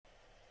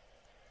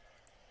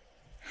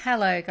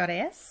Hello,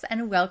 Goddess,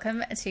 and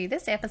welcome to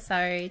this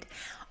episode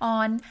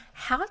on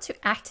how to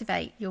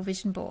activate your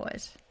vision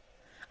board.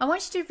 I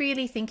want you to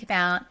really think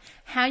about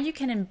how you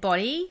can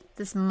embody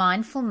this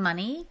mindful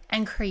money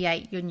and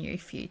create your new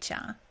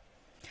future.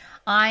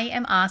 I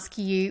am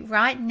asking you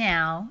right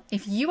now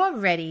if you are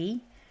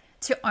ready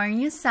to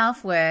own your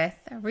self-worth,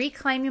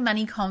 reclaim your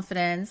money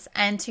confidence,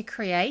 and to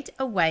create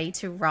a way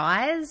to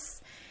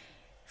rise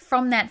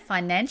from that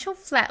financial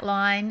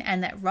flatline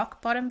and that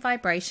rock bottom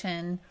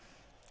vibration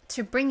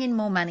to bring in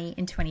more money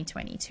in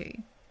 2022.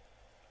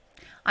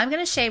 I'm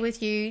going to share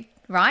with you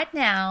right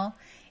now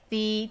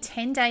the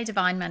 10-day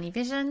Divine Money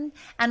Vision,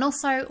 and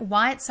also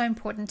why it's so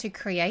important to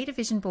create a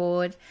vision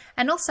board,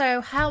 and also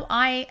how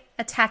I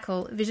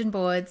tackle vision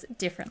boards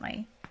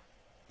differently.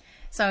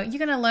 So you're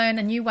going to learn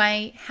a new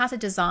way how to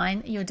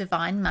design your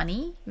Divine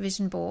Money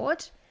vision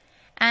board,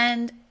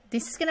 and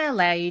this is going to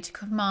allow you to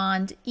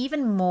command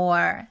even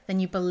more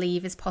than you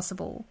believe is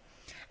possible,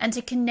 and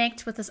to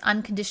connect with this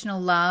unconditional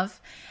love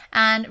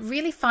and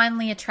really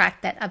finally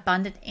attract that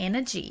abundant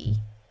energy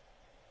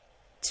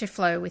to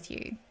flow with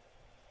you.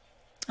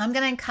 I'm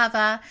going to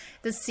uncover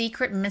the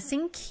secret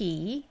missing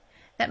key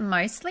that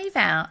most leave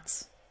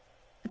out,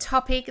 a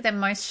topic that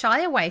most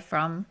shy away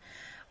from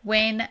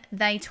when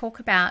they talk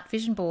about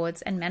vision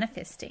boards and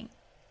manifesting.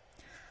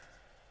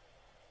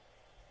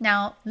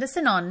 Now,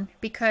 listen on,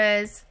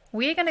 because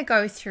we're going to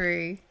go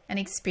through an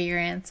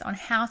experience on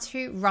how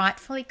to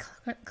rightfully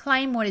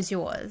claim what is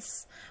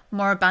yours.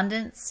 More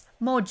abundance,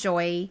 more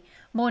joy,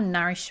 more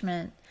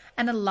nourishment,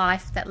 and a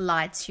life that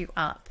lights you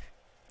up.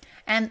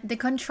 And the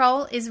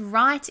control is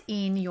right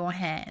in your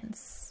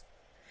hands.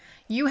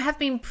 You have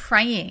been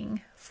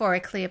praying for a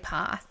clear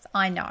path,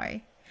 I know.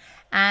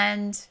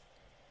 And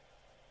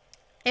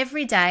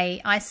every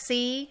day I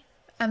see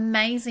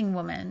amazing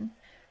women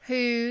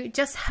who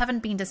just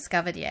haven't been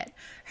discovered yet,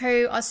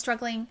 who are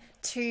struggling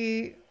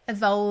to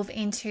evolve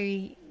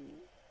into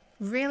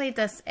really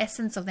this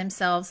essence of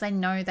themselves they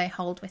know they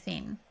hold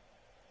within.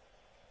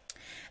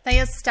 They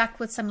are stuck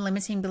with some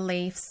limiting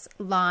beliefs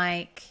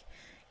like,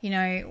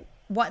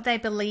 what they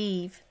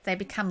believe they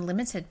become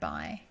limited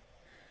by.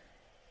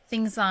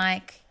 Things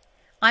like,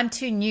 I'm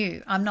too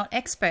new, I'm not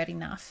expert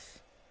enough.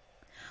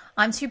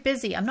 I'm too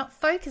busy, I'm not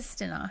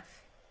focused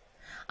enough.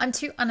 I'm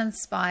too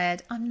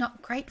uninspired, I'm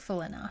not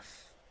grateful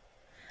enough.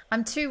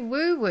 I'm too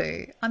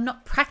woo-woo, I'm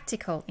not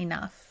practical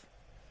enough.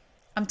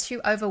 I'm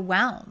too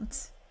overwhelmed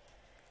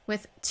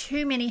with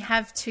too many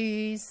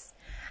have-tos,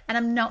 and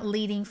I'm not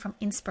leading from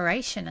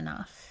inspiration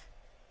enough.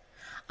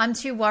 I'm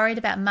too worried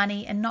about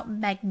money and not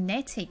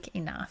magnetic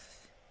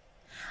enough.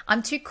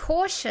 I'm too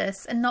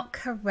cautious and not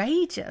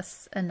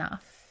courageous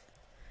enough.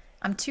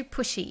 I'm too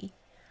pushy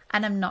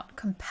and I'm not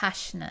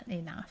compassionate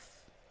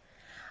enough.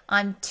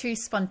 I'm too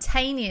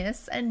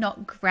spontaneous and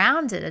not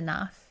grounded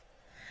enough.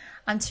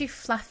 I'm too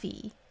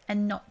fluffy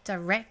and not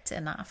direct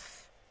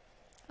enough.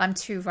 I'm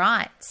too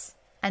right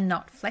and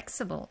not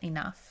flexible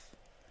enough.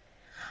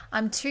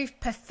 I'm too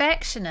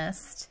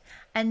perfectionist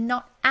and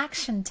not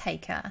action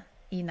taker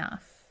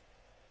enough.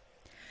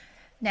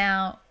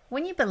 Now,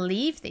 when you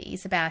believe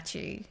these about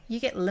you, you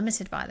get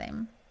limited by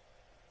them.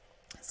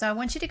 So I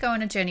want you to go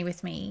on a journey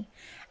with me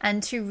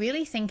and to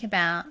really think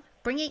about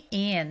bringing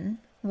in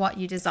what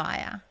you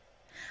desire.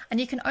 And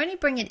you can only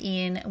bring it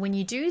in when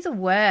you do the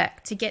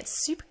work to get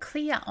super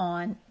clear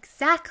on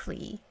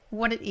exactly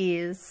what it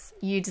is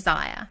you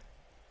desire.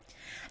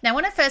 Now, I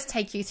want to first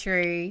take you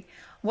through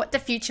what the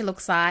future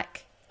looks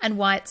like and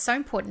why it's so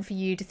important for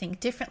you to think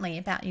differently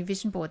about your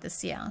vision board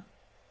this year.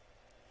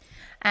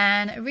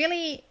 And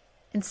really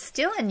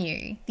instill in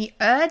you the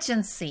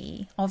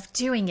urgency of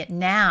doing it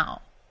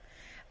now,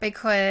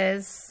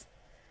 because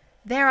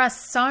there are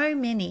so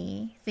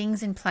many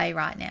things in play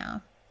right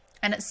now.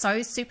 And it's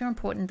so super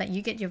important that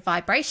you get your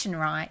vibration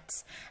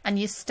right and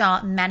you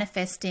start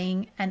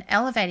manifesting and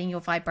elevating your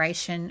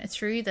vibration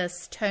through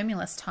this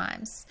tumultuous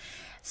times,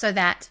 so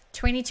that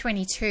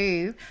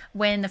 2022,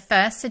 when the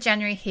 1st of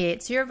January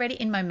hits, you're already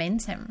in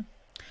momentum.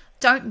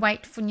 Don't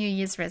wait for New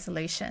Year's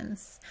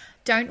resolutions.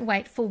 Don't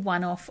wait for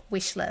one-off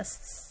wish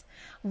lists.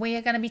 We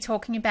are going to be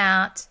talking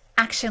about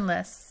action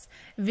lists,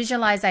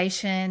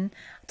 visualization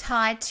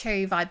tied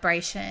to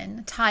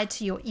vibration, tied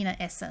to your inner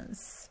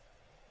essence.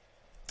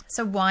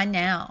 So why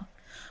now?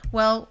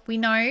 Well, we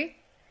know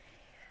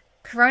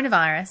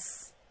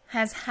coronavirus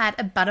has had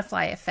a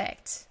butterfly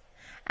effect.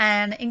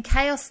 And in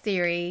chaos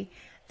theory,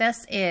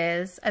 this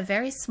is a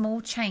very small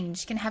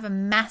change can have a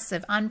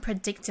massive,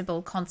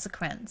 unpredictable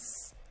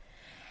consequence.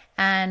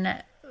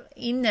 And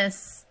in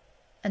this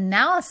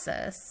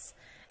analysis,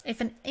 if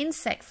an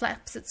insect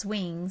flaps its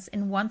wings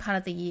in one part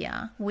of the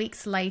year,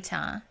 weeks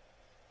later,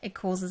 it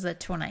causes a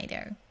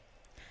tornado.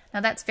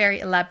 Now that's very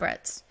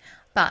elaborate,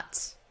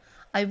 but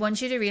I want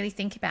you to really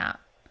think about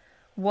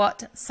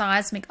what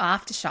seismic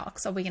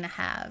aftershocks are we going to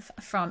have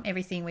from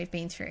everything we've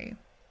been through.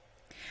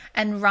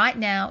 And right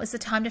now is the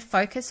time to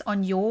focus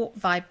on your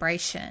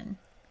vibration,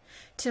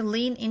 to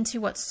lean into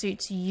what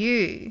suits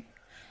you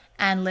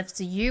and lifts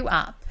you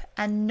up,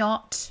 and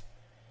not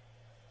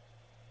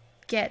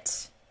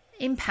get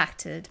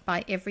impacted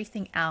by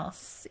everything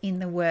else in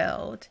the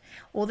world,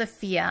 all the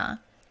fear,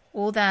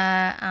 all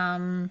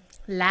the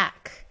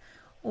lack,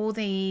 all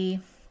the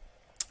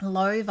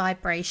low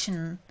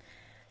vibration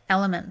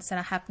elements that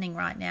are happening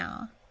right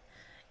now.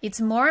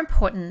 It's more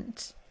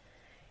important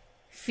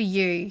for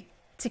you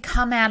to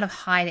come out of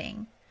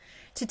hiding,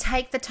 to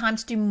take the time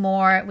to do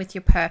more with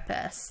your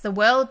purpose. The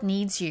world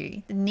needs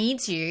you. It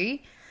needs you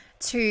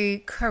to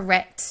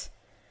correct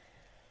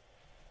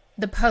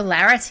the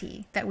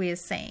polarity that we are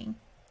seeing.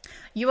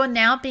 You are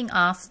now being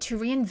asked to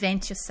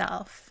reinvent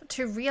yourself,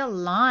 to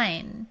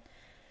realign,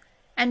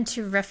 and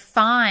to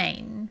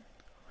refine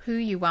who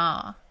you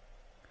are.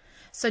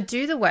 So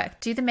do the work,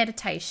 do the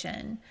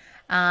meditation,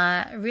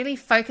 really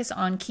focus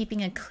on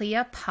keeping a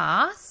clear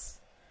path.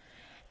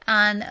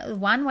 And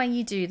one way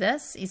you do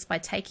this is by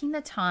taking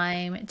the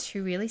time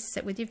to really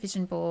sit with your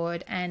vision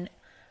board and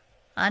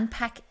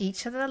unpack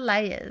each of the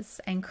layers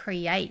and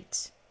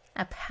create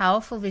a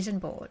powerful vision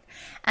board,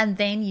 and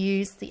then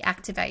use the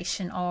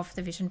activation of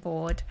the vision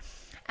board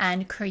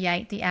and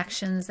create the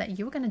actions that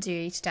you're going to do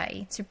each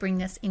day to bring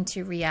this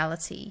into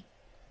reality.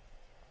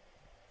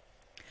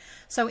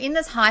 So in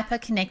this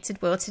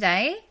hyper-connected world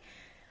today,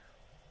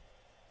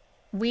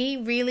 we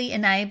really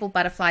enable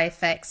butterfly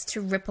effects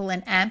to ripple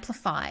and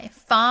amplify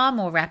far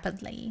more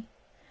rapidly.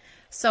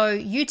 So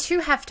you too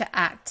have to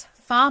act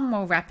far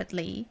more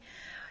rapidly.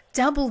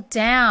 Double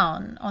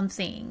down on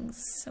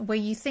things where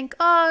you think,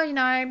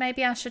 oh,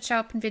 maybe I should show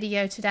up in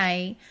video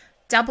today.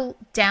 Double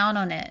down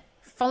on it.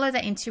 Follow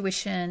the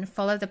intuition,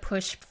 follow the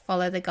push,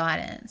 follow the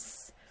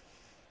guidance.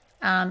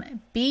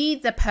 Be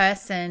the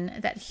person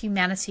that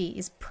humanity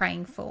is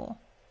praying for.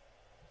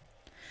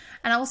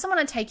 And I also want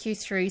to take you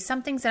through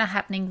some things that are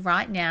happening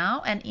right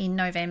now and in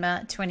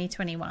November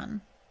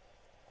 2021.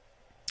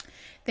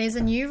 There's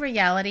a new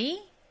reality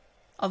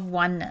of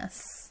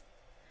oneness,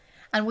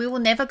 and we will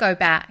never go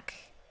back.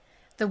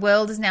 The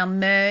world is now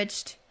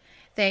merged.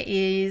 There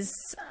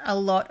is a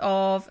lot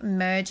of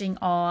merging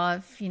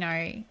of,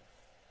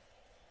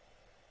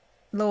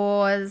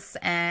 laws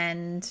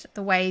and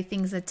the way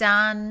things are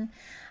done.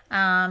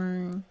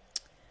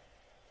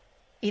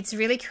 It's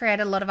really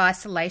created a lot of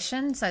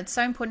isolation. So it's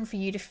so important for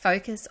you to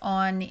focus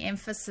on the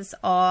emphasis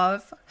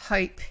of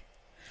hope,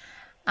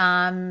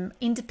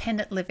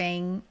 independent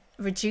living,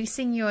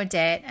 reducing your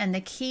debt. And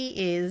the key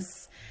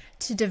is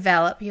to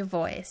develop your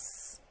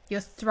voice,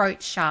 your throat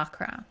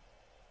chakra.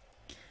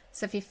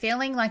 So if you're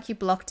feeling like you're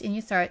blocked in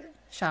your throat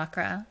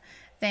chakra,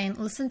 then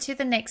listen to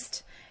the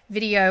next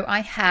video I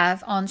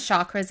have on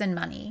chakras and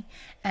money,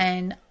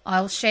 and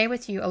I'll share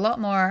with you a lot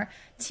more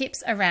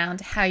tips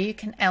around how you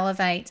can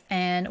elevate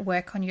and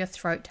work on your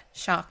throat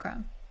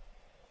chakra.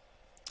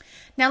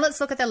 Now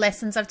let's look at the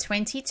lessons of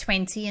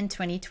 2020 and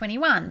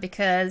 2021,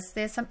 because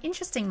there's some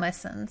interesting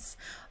lessons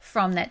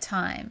from that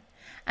time,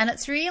 and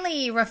it's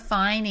really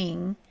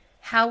refining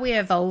how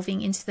we're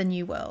evolving into the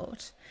new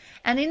world.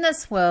 And in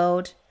this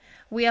world,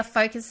 we are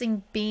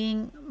focusing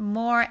being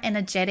more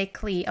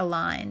energetically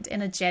aligned,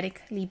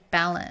 energetically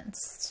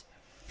balanced,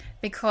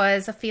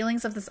 because the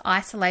feelings of this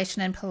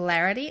isolation and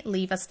polarity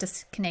leave us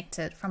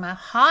disconnected from our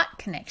heart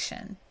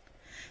connection.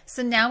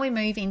 So now we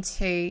move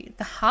into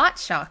the heart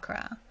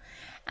chakra,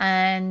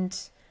 and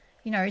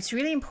it's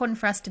really important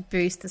for us to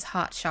boost this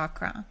heart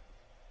chakra.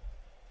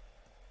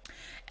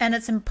 And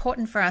it's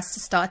important for us to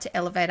start to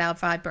elevate our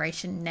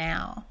vibration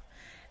now,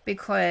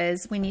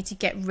 because we need to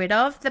get rid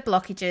of the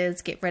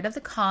blockages, get rid of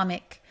the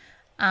karmic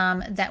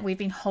that we've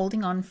been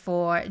holding on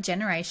for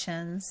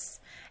generations.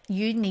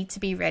 You need to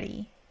be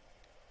ready.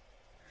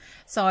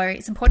 So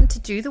it's important to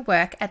do the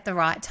work at the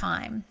right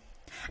time.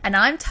 And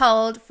I'm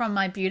told from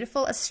my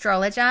beautiful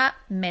astrologer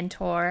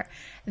mentor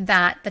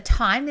that the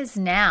time is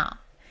now.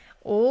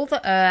 All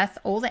the earth,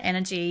 all the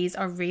energies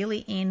are really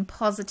in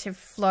positive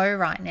flow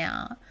right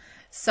now.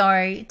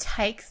 So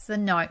take the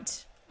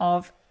note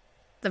of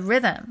the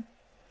rhythm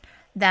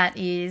that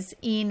is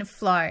in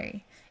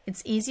flow.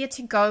 It's easier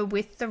to go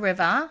with the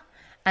river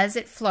as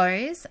it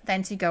flows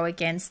than to go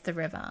against the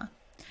river.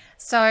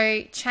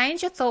 So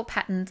change your thought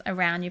patterns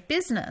around your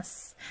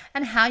business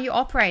and how you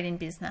operate in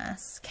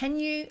business. Can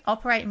you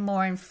operate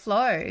more in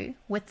flow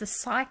with the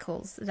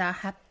cycles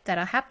that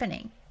are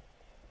happening?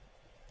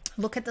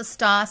 Look at the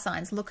star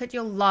signs, look at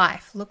your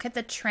life, look at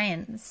the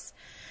trends.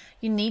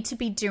 You need to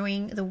be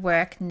doing the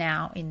work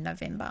now in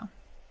November.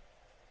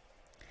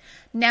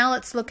 Now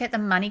let's look at the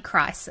money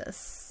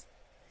crisis.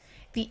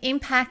 The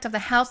impact of the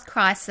health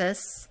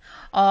crisis,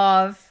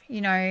 of,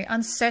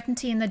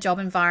 uncertainty in the job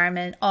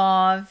environment,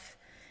 of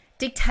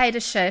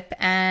dictatorship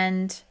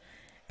and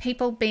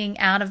people being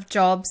out of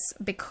jobs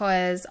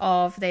because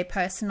of their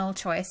personal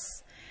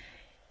choice.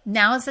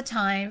 Now is the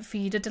time for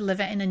you to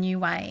deliver in a new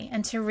way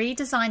and to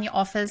redesign your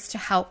offers to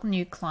help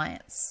new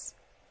clients.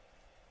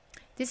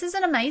 This is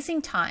an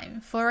amazing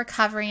time for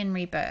recovery and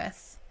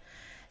rebirth.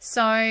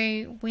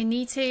 So we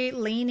need to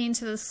lean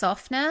into the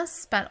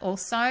softness, but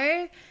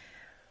also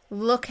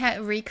look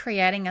at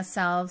recreating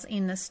ourselves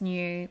in this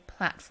new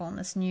platform,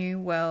 this new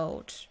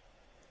world.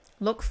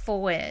 Look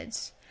forward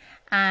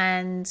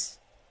and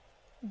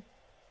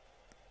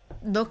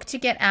look to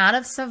get out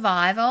of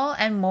survival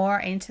and more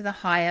into the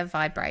higher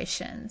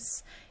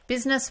vibrations.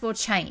 Business will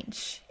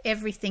change.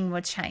 Everything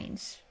will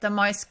change. The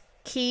most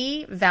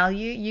key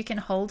value you can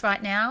hold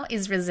right now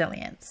is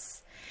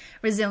resilience.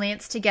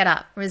 Resilience to get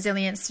up,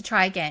 resilience to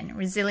try again,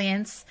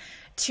 resilience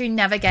to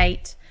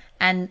navigate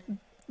and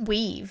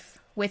weave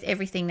with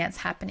everything that's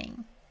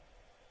happening.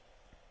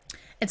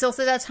 It's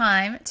also the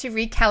time to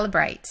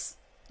recalibrate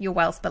your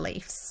wealth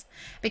beliefs,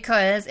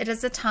 because it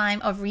is a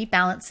time of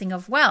rebalancing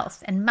of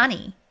wealth and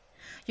money.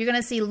 You're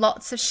going to see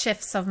lots of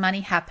shifts of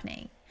money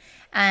happening,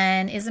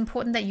 and it's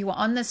important that you are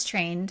on this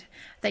trend,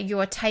 that you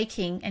are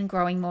taking and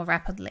growing more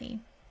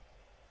rapidly.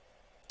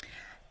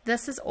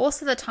 This is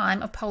also the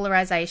time of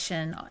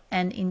polarization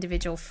and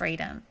individual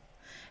freedom.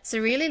 So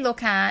really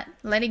look at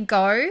letting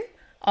go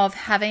of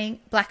having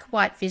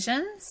black-white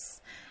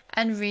visions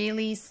and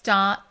really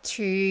start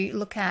to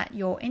look at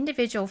your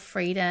individual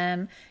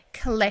freedom,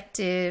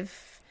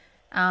 collective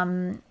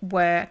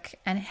work,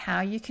 and how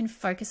you can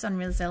focus on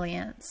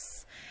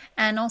resilience.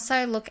 And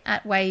also look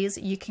at ways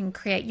you can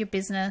create your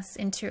business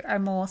into a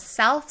more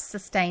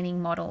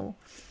self-sustaining model.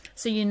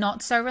 So you're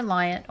not so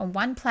reliant on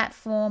one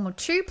platform or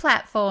two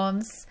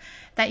platforms,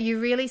 that you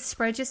really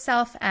spread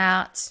yourself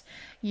out.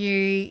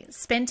 You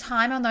spend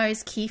time on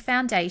those key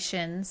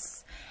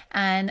foundations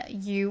and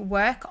you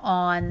work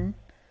on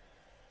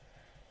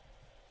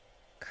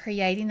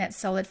creating that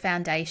solid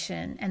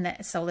foundation and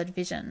that solid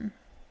vision.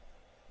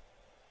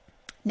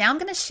 Now I'm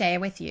going to share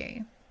with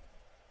you.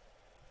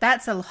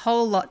 That's a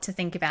whole lot to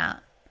think about,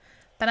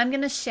 but I'm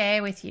going to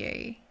share with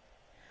you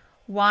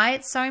why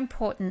it's so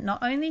important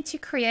not only to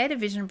create a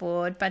vision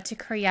board, but to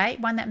create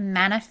one that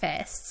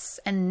manifests,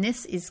 and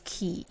this is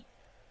key.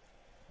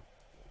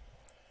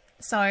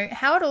 So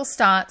how it all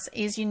starts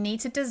is you need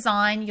to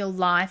design your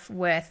life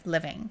worth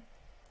living.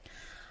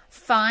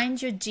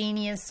 Find your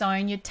genius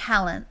zone, your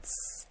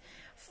talents.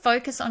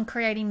 Focus on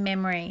creating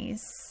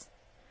memories,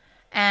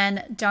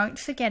 and don't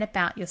forget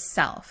about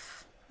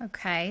yourself.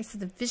 Okay, so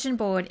the vision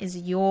board is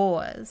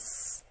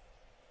yours.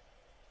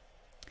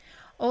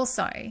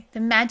 Also, the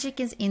magic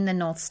is in the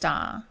North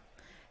Star.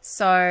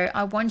 So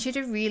I want you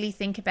to really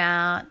think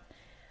about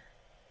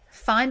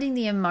finding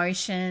the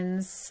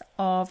emotions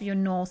of your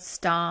North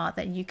Star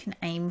that you can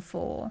aim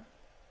for.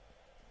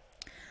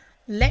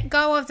 Let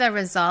go of the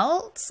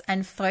results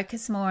and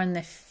focus more on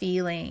the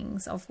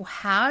feelings of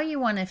how you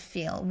want to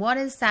feel. What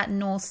is that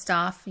North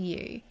Star for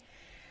you?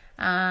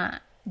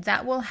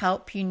 That will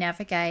help you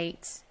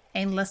navigate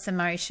endless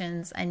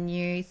emotions and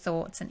new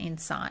thoughts and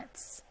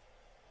insights.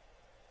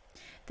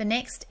 The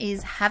next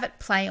is have it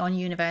play on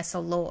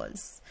universal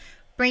laws.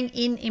 Bring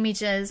in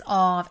images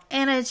of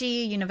energy,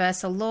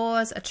 universal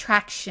laws,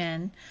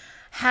 attraction.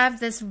 Have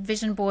this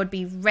vision board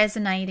be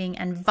resonating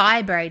and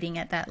vibrating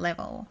at that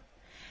level.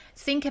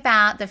 Think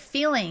about the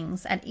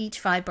feelings at each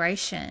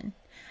vibration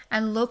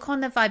and look on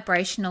the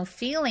vibrational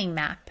feeling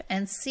map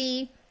and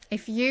see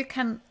if you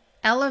can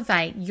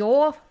elevate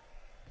your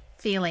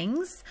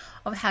feelings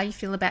of how you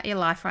feel about your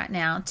life right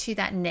now to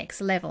that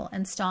next level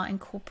and start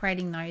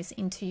incorporating those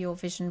into your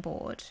vision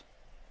board.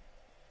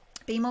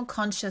 Be more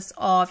conscious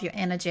of your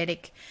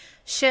energetic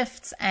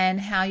shifts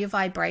and how your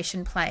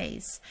vibration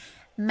plays.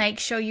 Make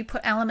sure you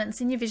put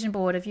elements in your vision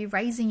board of you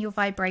raising your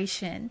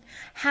vibration,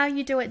 how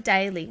you do it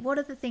daily. What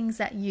are the things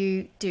that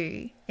you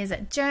do? Is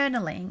it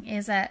journaling?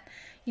 Is it,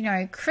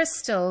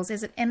 crystals?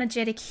 Is it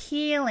energetic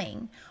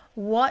healing?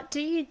 What do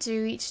you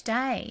do each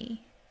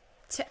day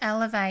to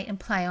elevate and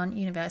play on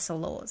universal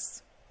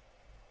laws?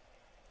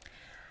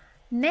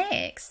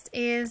 Next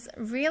is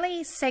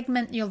really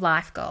segment your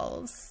life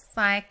goals.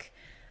 Like,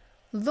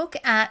 look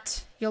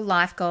at your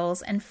life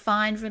goals and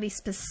find really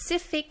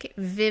specific,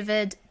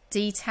 vivid,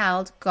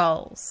 detailed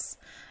goals.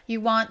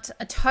 You want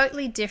a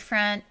totally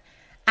different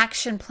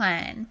action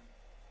plan.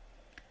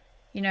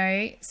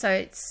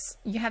 So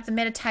you have the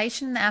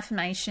meditation and the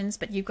affirmations,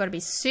 but you've got to be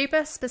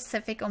super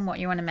specific on what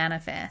you want to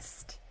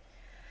manifest.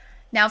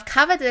 Now, I've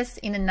covered this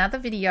in another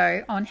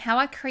video on how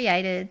I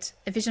created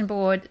a vision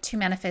board to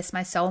manifest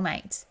my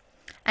soulmate.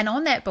 And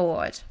on that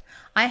board,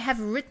 I have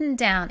written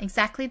down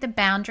exactly the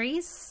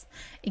boundaries,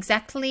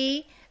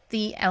 exactly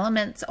the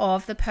elements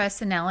of the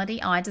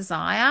personality I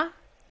desire,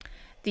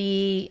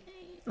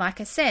 like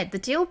I said, the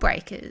deal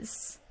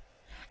breakers.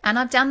 And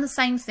I've done the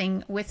same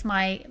thing with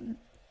my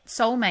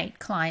soulmate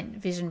client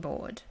vision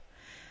board.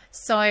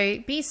 So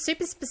be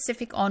super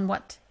specific on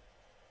what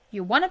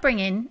you want to bring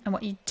in and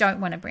what you don't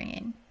want to bring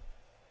in.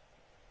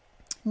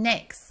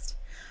 Next,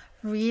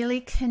 really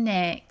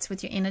connect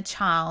with your inner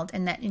child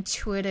and that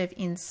intuitive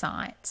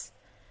insight.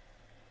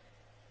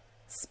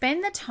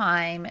 Spend the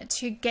time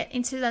to get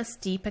into this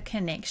deeper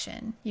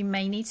connection. You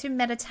may need to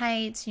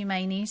meditate. You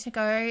may need to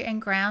go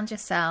and ground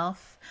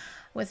yourself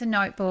with a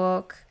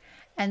notebook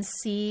and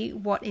see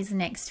what is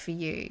next for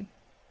you.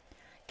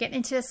 Get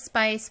into a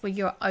space where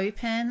you're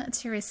open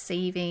to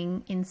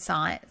receiving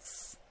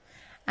insights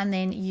and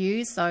then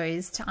use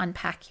those to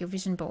unpack your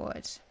vision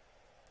board.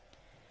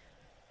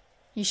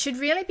 You should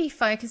really be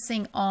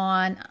focusing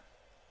on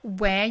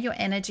where your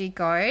energy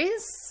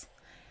goes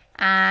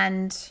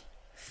and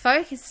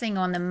focusing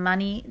on the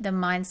money, the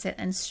mindset,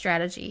 and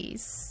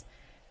strategies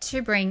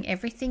to bring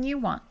everything you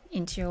want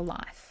into your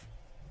life.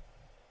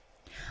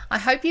 I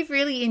hope you've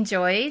really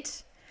enjoyed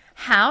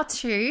how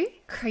to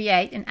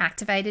create an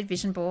activated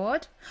vision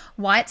board,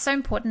 why it's so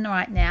important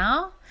right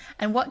now,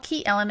 and what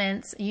key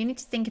elements you need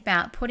to think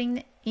about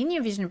putting in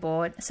your vision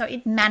board so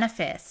it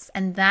manifests.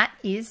 And that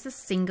is the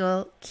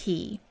single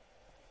key.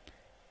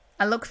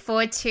 I look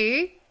forward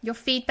to your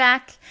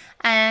feedback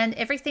and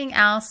everything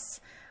else.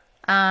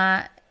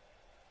 I'm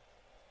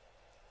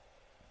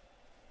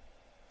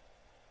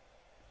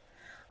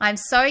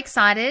so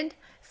excited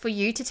for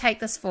you to take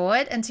this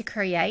forward and to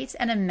create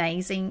an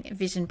amazing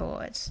vision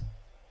board.